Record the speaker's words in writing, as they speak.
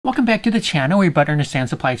Welcome back to the channel where you better understand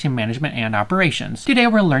supply chain management and operations. Today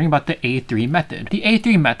we're learning about the A3 method. The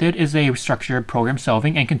A3 method is a structured problem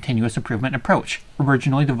solving and continuous improvement approach,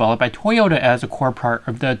 originally developed by Toyota as a core part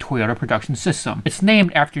of the Toyota production system. It's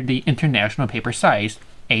named after the international paper size,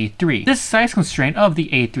 A3. This size constraint of the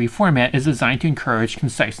A3 format is designed to encourage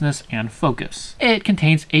conciseness and focus. It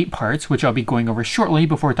contains 8 parts, which I'll be going over shortly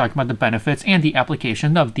before talking about the benefits and the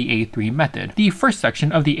application of the A3 method. The first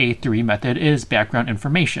section of the A3 method is background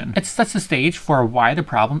information. It sets the stage for why the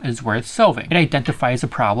problem is worth solving. It identifies a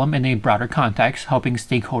problem in a broader context, helping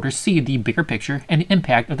stakeholders see the bigger picture and the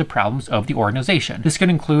impact of the problems of the organization. This could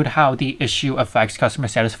include how the issue affects customer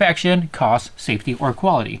satisfaction, cost, safety, or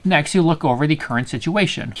quality. Next, you look over the current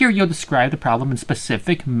situation. Here you'll describe the problem in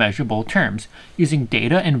specific, measurable terms, using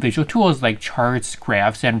data and visual tools like charts,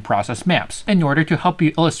 graphs, and process maps, in order to help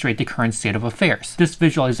you illustrate the current state of affairs. This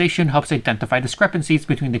visualization helps identify discrepancies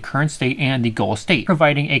between the current state and the goal state,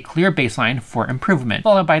 providing a clear baseline for improvement,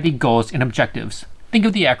 followed by the goals and objectives. Think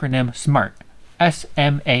of the acronym SMART.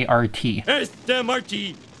 S-M-A-R-T.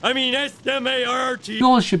 S-M-R-T. S-M-A-R-T.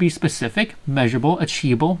 Goals should be specific, measurable,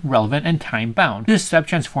 achievable, relevant, and time-bound. This step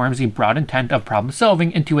transforms the broad intent of problem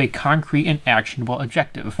solving into a concrete and actionable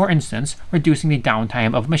objective. For instance, reducing the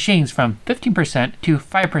downtime of machines from 15% to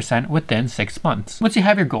 5% within 6 months. Once you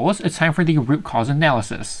have your goals, it's time for the root cause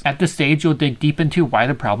analysis. At this stage, you'll dig deep into why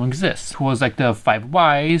the problem exists. Tools like the 5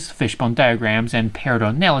 whys, fishbone diagrams, and Pareto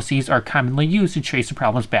analyses are commonly used to trace the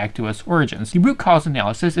problems back to its origins. The root cause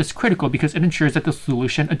analysis is critical because it ensures that the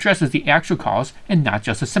solution addresses the actual cause and not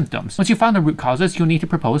just the symptoms. Once you find the root causes, you'll need to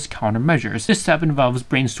propose countermeasures. This step involves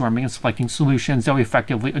brainstorming and selecting solutions that will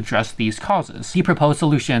effectively address these causes. The proposed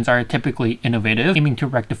solutions are typically innovative, aiming to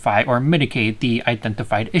rectify or mitigate the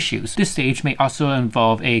identified issues. This stage may also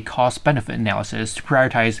involve a cost-benefit analysis to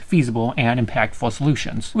prioritize feasible and impactful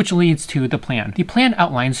solutions, which leads to the plan. The plan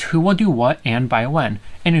outlines who will do what and by when,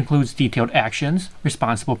 and includes detailed actions,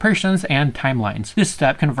 responsible persons, and timelines. This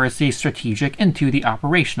step converts the strategic into the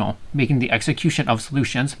operational, making the execution of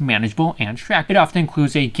solutions manageable and tracked. It often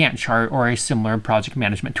includes a Gantt chart or a similar project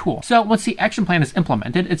management tool. So once the action plan is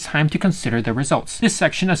implemented, it's time to consider the results. This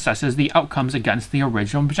section assesses the outcomes against the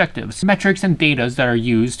original objectives, metrics and data that are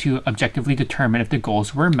used to objectively determine if the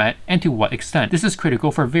goals were met and to what extent. This is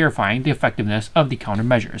critical for verifying the effectiveness of the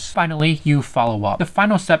countermeasures. Finally, you follow up. The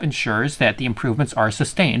final step ensures that the improvements are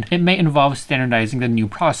sustained. It may involve standardizing the new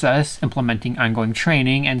process, implementing ongoing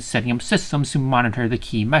training, and setting up systems to monitor the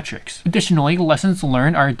key metrics. Additionally, lessons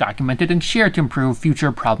learned are documented and shared to improve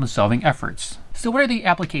future problem-solving efforts. So what are the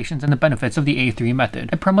applications and the benefits of the A3 method?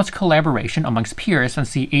 It promotes collaboration amongst peers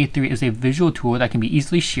since the A3 is a visual tool that can be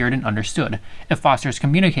easily shared and understood. It fosters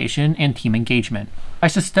communication and team engagement. By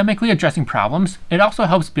systemically addressing problems, it also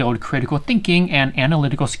helps build critical thinking and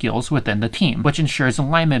analytical skills within the team, which ensures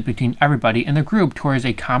alignment between everybody in the group towards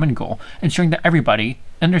a common goal, ensuring that everybody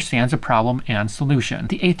understands the problem and solution.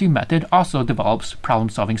 The A3 method also develops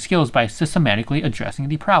problem-solving skills by systematically addressing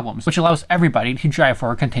the problems, which allows everybody to drive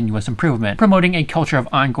for continuous improvement, promoting a culture of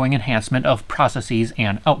ongoing enhancement of processes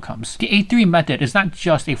and outcomes. The A3 method is not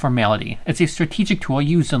just a formality. It's a strategic tool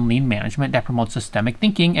used in lean management that promotes systemic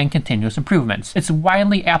thinking and continuous improvements. It's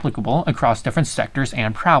widely applicable across different sectors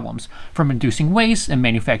and problems, from reducing waste in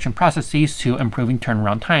manufacturing processes to improving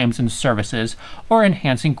turnaround times in services or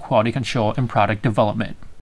enhancing quality control in product development.